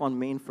their life on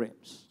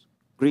mainframes,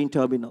 green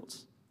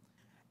terminals.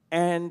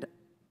 And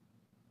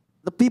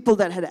the people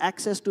that had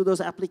access to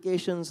those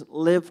applications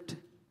lived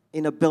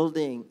in a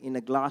building, in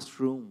a glass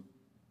room.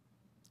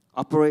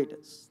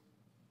 Operators.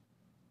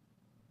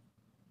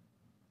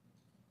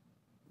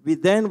 We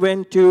then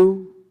went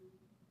to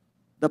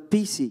the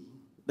PC,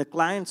 the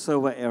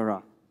client-server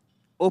era,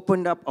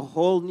 opened up a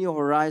whole new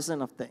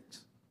horizon of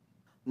things.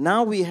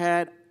 Now we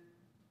had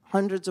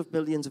hundreds of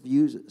millions of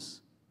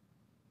users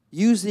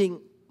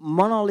using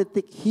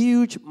monolithic,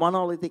 huge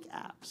monolithic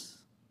apps.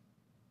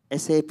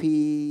 SAP,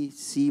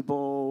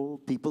 Siebel,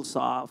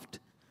 PeopleSoft,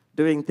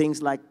 doing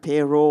things like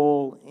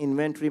payroll,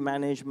 inventory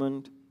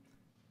management,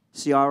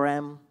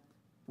 CRM,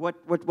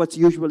 what's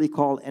usually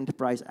called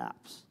enterprise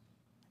apps.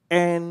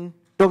 And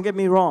don't get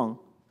me wrong,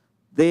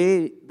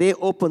 they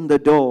opened the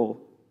door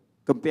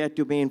compared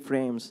to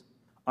mainframes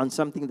on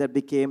something that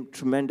became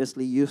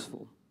tremendously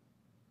useful.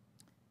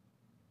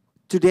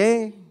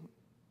 Today,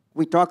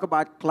 we talk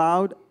about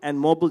cloud and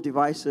mobile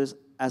devices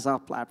as our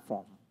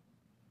platform.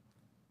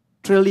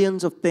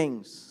 Trillions of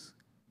things,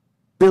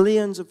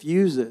 billions of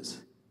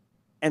users,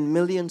 and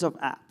millions of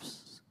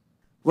apps.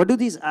 What do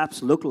these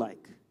apps look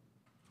like?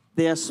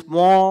 They are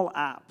small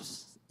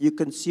apps. You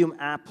consume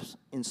apps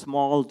in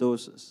small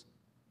doses,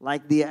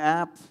 like the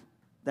app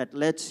that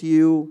lets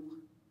you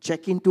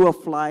check into a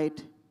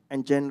flight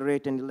and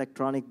generate an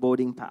electronic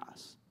boarding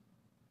pass.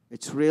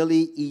 It's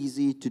really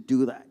easy to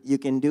do that. You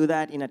can do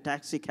that in a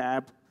taxi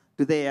cab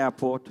to the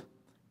airport,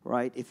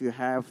 right, if you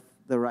have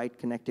the right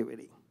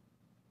connectivity.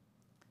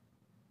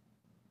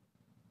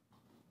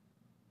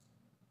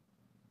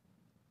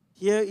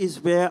 Here is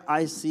where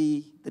I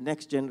see the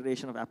next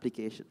generation of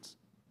applications.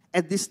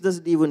 And this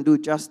doesn't even do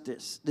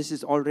justice. This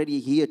is already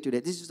here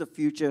today. This is the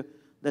future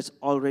that's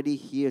already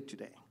here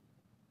today.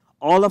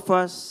 All of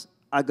us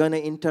are going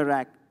to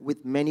interact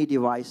with many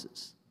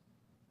devices.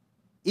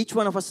 Each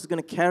one of us is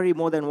going to carry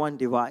more than one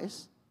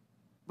device,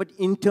 but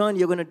in turn,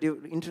 you're going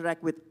to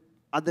interact with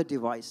other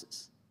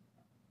devices.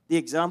 The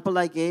example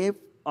I gave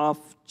of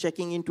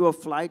checking into a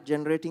flight,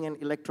 generating an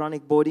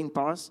electronic boarding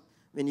pass,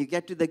 when you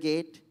get to the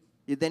gate,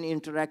 you then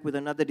interact with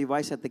another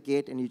device at the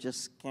gate, and you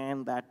just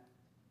scan that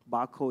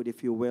barcode,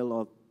 if you will,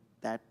 of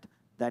that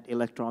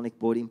electronic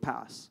boarding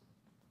pass.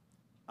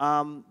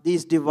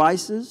 These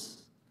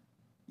devices,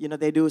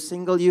 they do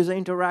single-user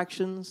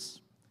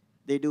interactions.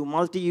 They do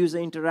multi-user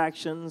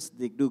interactions.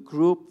 They do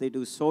group. They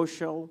do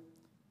social.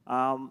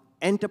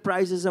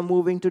 Enterprises are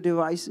moving to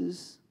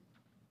devices.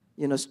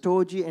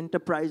 Storage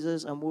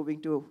enterprises are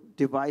moving to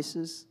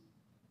devices.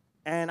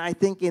 And I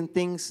think in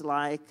things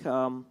like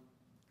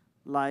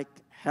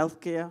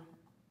healthcare,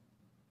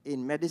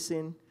 in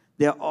medicine,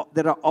 there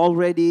are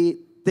already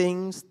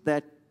things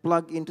that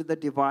plug into the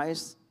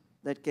device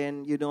that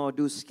can,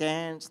 do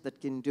scans, that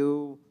can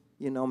do,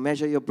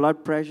 measure your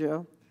blood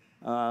pressure,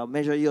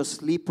 measure your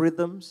sleep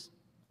rhythms.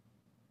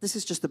 This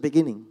is just the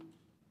beginning.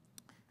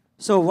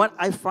 So what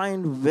I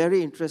find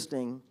very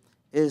interesting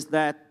is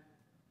that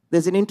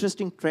there's an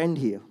interesting trend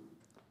here.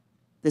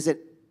 There's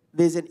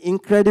an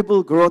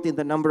incredible growth in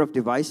the number of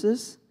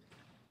devices,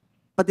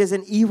 but there's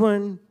an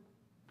even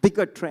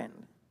bigger trend.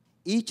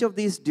 Each of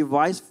these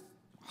device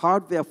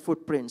hardware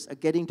footprints are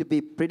getting to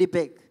be pretty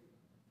big.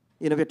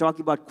 We're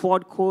talking about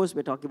quad cores,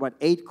 we're talking about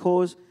 8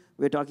 cores,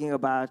 we're talking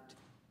about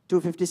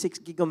 256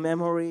 gig of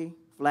memory,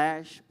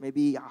 flash,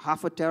 maybe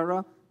half a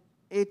tera.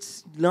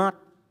 It's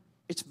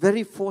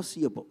very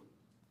foreseeable.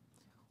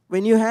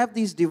 When you have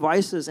these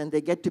devices and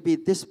they get to be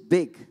this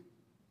big,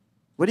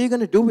 what are you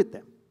going to do with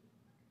them?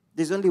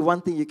 There's only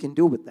one thing you can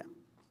do with them.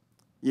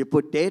 You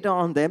put data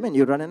on them and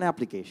you run an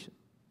application.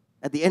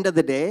 At the end of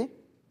the day,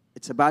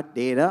 it's about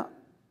data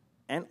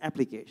and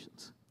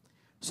applications.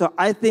 So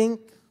I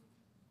think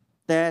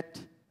that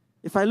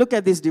if I look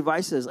at these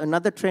devices,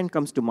 another trend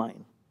comes to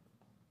mind.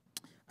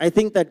 I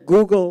think that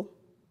Google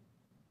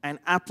and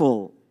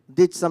Apple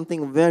did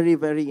something very,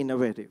 very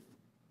innovative.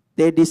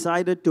 They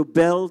decided to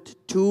build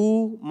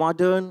 2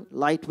 modern,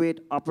 lightweight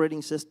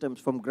operating systems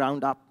from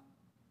ground up.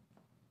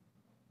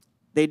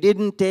 They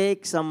didn't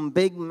take some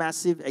big,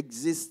 massive,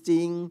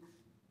 existing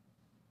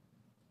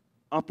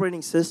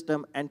operating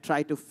system and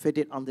try to fit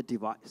it on the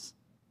device.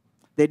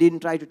 They didn't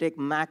try to take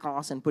Mac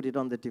OS and put it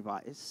on the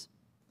device.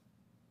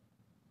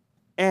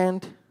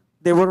 And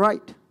they were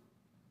right.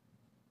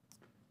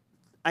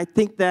 I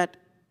think that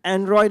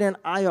Android and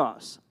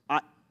iOS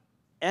are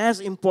as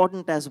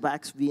important as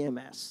VAX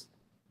VMS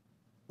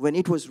when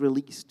it was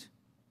released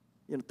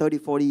 30,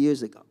 40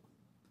 years ago.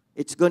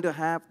 It's going to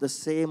have the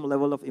same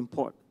level of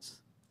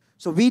importance.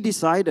 So we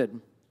decided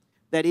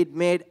that it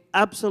made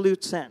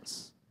absolute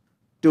sense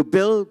to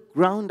build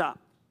ground up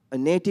a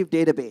native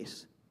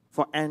database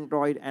for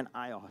Android and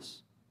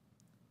iOS.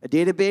 A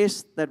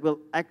database that will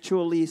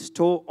actually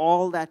store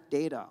all that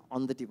data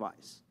on the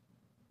device.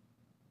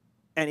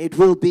 And it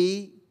will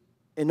be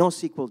a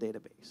NoSQL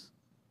database,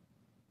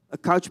 a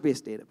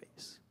Couchbase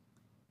database.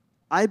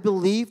 I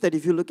believe that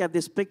if you look at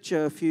this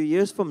picture a few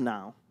years from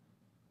now,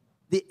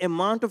 the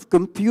amount of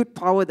compute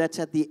power that's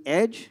at the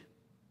edge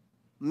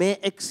may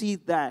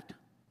exceed that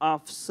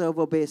of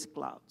server-based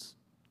clouds.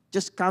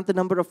 Just count the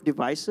number of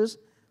devices,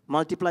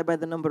 multiply by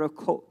the number of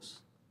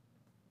cores.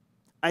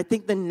 I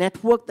think the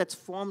network that's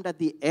formed at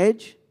the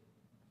edge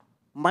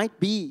might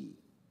be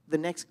the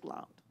next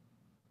cloud,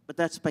 but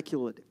that's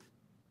speculative.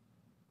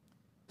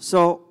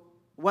 So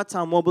what's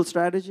our mobile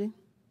strategy?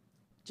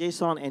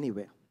 JSON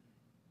anywhere.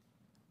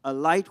 A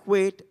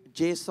lightweight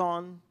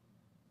JSON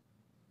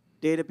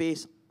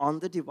database on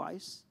the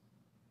device,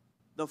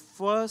 the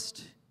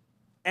first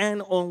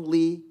and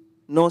only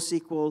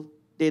NoSQL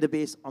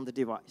database on the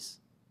device.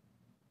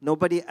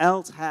 Nobody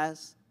else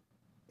has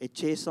a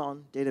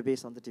JSON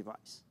database on the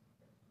device.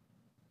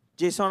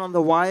 JSON on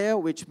the wire,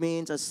 which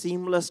means a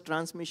seamless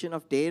transmission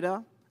of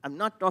data. I'm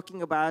not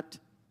talking about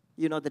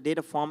the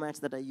data formats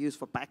that are used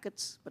for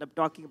packets, but I'm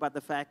talking about the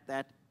fact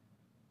that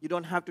you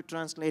don't have to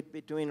translate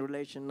between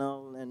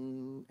relational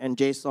and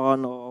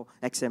JSON or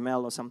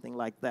XML or something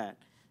like that.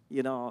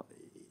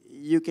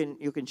 You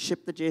can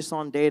ship the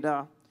JSON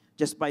data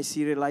just by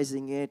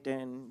serializing it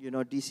and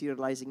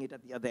deserializing it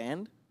at the other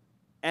end,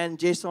 and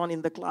JSON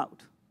in the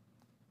cloud.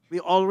 We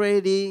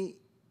already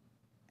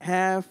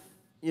have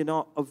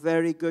a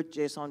very good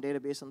JSON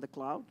database on the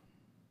cloud,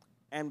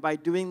 and by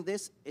doing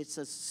this, it's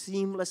a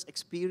seamless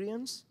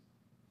experience.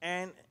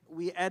 And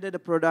we added a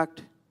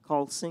product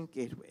called Sync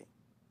Gateway.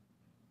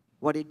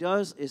 What it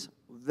does is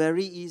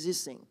very easy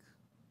sync,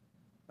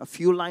 a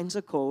few lines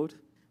of code.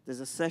 There's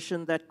a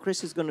session that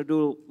Chris is going to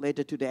do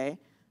later today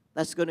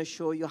that's going to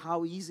show you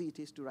how easy it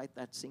is to write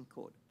that sync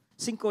code.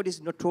 Sync code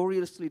is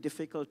notoriously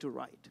difficult to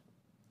write.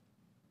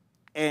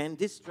 And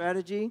this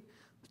strategy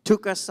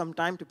took us some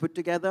time to put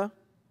together,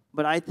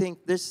 but I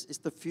think this is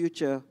the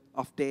future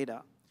of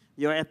data.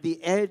 You're at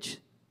the edge.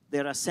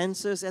 There are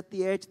sensors at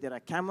the edge. There are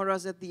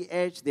cameras at the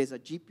edge. There's a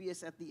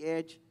GPS at the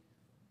edge.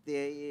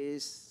 There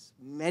is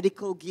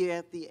medical gear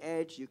at the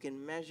edge. You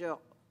can measure,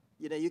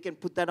 you can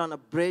put that on a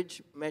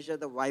bridge, measure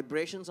the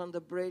vibrations on the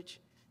bridge.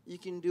 You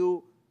can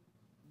do,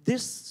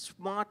 this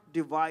smart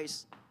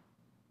device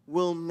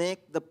will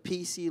make the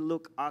PC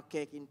look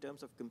archaic in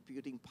terms of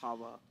computing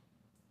power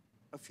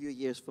a few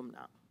years from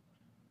now.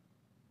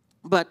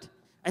 But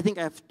I think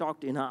I've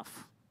talked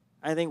enough.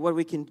 I think what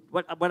we can,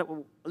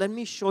 let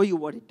me show you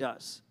what it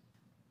does.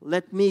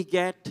 Let me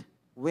get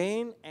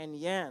Wayne and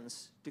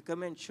Jens to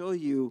come and show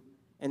you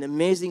an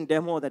amazing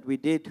demo that we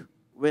did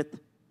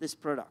with this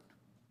product.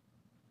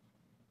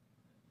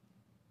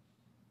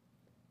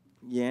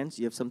 Jens,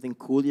 you have something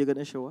cool you're going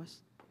to show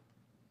us?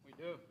 We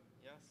do,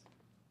 yes.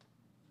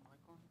 Mic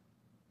on?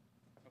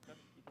 Okay.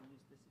 You can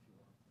use this if you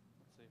want.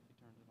 Let's see if he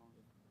turns it on.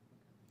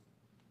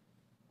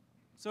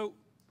 So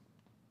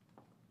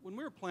when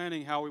we were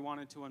planning how we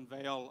wanted to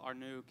unveil our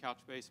new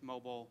Couchbase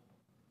mobile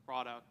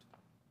product,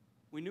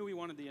 we knew we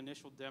wanted the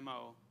initial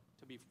demo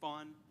to be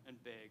fun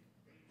and big.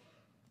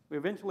 We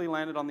eventually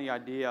landed on the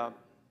idea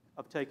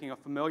of taking a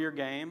familiar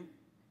game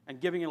and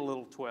giving it a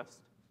little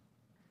twist.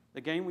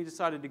 The game we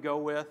decided to go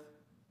with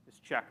is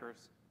checkers.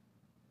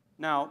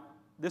 Now,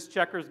 this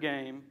checkers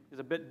game is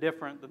a bit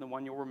different than the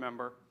one you'll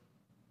remember.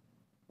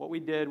 What we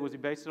did was we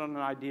based it on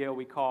an idea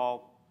we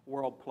call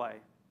world play.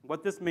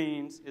 What this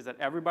means is that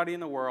everybody in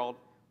the world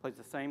plays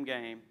the same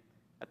game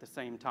at the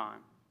same time.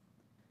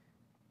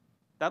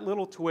 That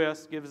little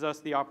twist gives us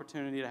the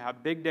opportunity to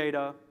have big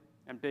data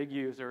and big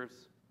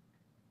users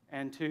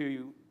and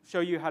to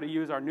show you how to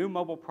use our new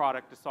mobile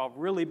product to solve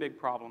really big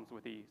problems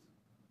with ease.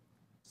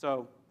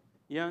 So,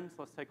 Jens,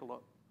 let's take a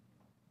look.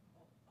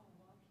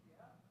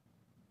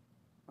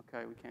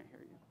 Okay, we can't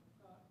hear you.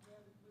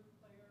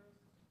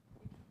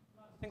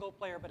 Not a single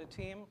player, but a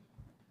team.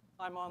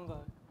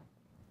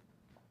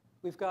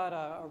 We've got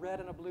a red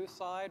and a blue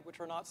side, which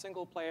are not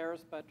single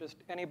players, but just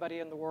anybody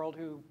in the world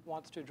who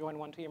wants to join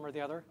one team or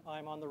the other.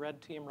 I'm on the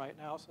red team right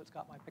now, so it's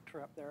got my picture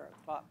up there at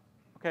the top.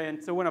 Okay,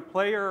 and so when a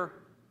player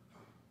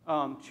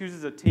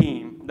chooses a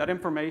team, that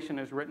information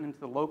is written into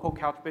the local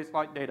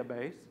Couchbase-like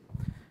database.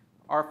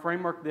 Our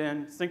framework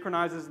then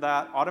synchronizes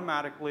that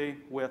automatically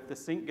with the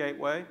Sync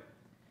Gateway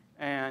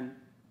and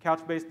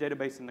Couchbase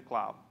database in the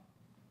cloud.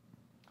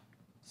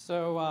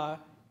 So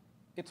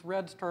it's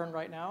red's turn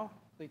right now.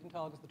 So you can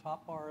tell because the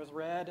top bar is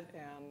red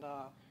and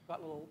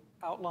got little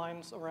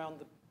outlines around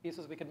the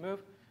pieces we can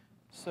move.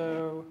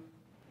 So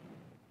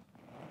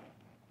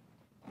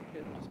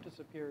it just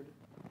disappeared.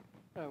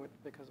 Oh,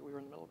 because we were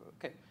in the middle of it.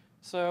 OK.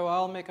 So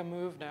I'll make a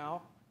move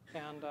now.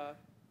 And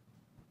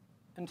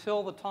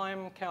until the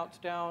time counts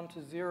down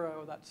to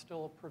 0, that's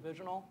still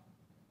provisional.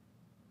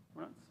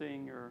 We're not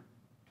seeing your...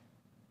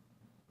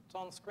 It's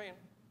on the screen.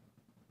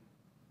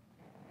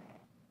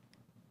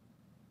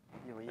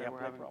 Yeah,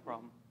 we're having a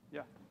problem.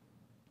 Yeah.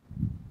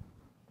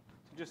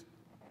 So just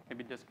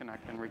maybe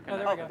disconnect and reconnect. Oh,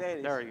 there we go. There it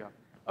is. There you go.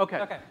 OK.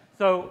 Okay.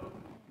 So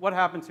what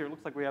happens here? It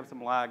looks like we have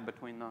some lag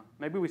between the,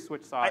 maybe we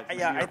switch sides.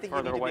 Yeah, I think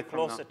you need to be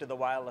closer to the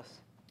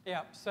wireless.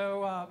 Yeah,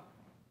 so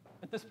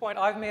at this point,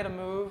 I've made a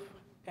move,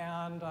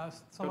 and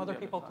some other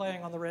people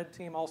playing on the red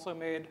team also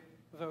made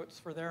votes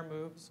for their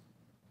moves,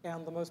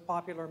 and the most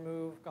popular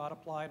move got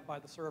applied by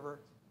the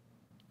server.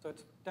 So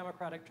it's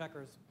democratic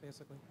checkers,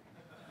 basically.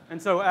 And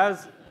so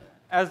as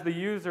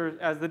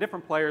the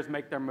different players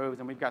make their moves,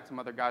 and we've got some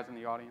other guys in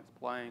the audience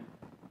playing,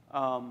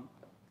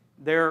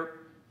 their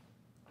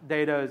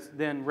data is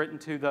then written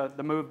to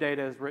the move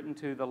data is written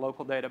to the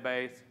local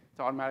database. It's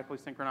automatically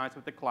synchronized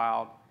with the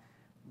cloud.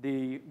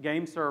 The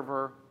game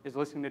server is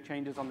listening to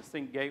changes on the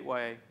sync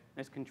gateway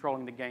and is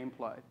controlling the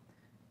gameplay.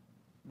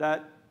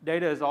 That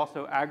data is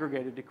also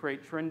aggregated to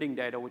create trending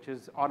data, which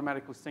is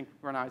automatically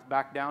synchronized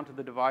back down to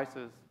the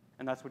devices,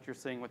 and that's what you're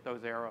seeing with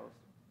those arrows.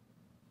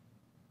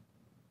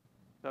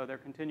 So they're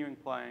continuing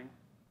playing.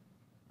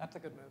 That's a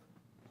good move.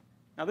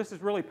 Now this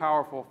is really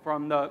powerful.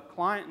 From the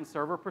client and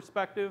server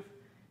perspective,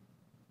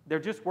 they're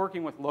just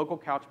working with local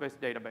Couchbase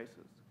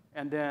databases.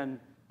 And then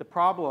the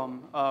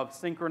problem of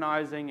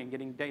synchronizing and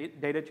getting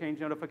data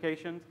change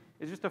notifications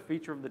is just a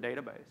feature of the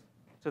database.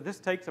 So this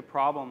takes a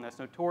problem that's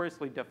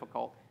notoriously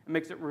difficult and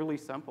makes it really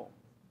simple.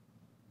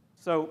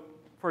 So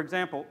for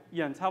example,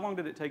 Jens, how long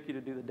did it take you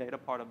to do the data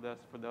part of this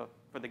for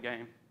the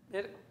game?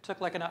 It took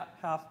like an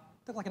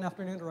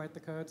afternoon to write the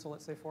code, so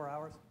let's say 4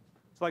 hours.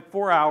 So like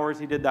 4 hours,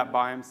 he did that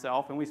by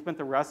himself, and we spent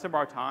the rest of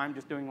our time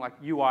just doing like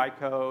UI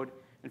code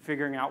and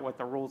figuring out what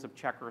the rules of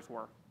checkers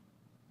were.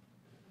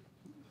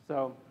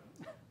 So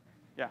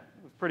yeah,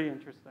 it was pretty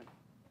interesting.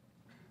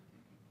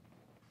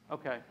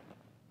 Okay.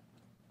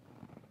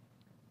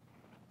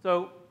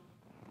 So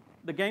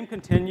the game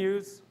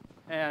continues,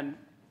 and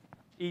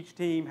each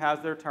team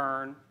has their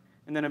turn,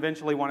 and then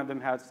eventually one of them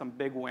has some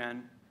big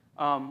win.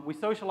 We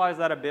socialize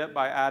that a bit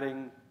by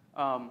adding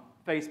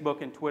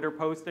Facebook and Twitter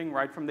posting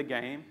right from the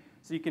game.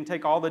 So you can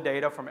take all the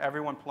data from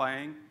everyone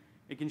playing.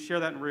 You can share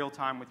that in real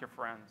time with your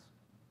friends.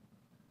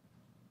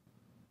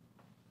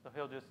 So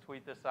he'll just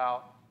tweet this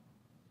out.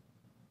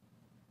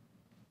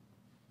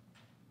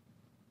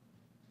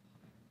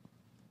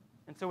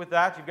 And so with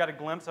that, you've got a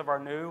glimpse of our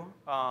new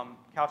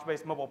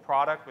Couchbase mobile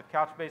product with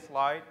Couchbase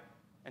Lite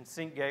and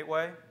Sync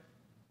Gateway.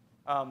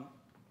 I'm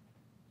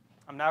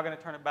now going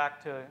to turn it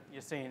back to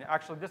Yaseen.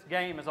 Actually, this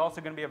game is also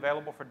going to be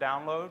available for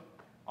download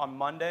on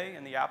Monday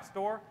in the App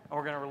Store, and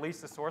we're going to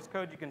release the source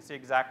code. You can see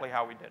exactly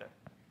how we did it.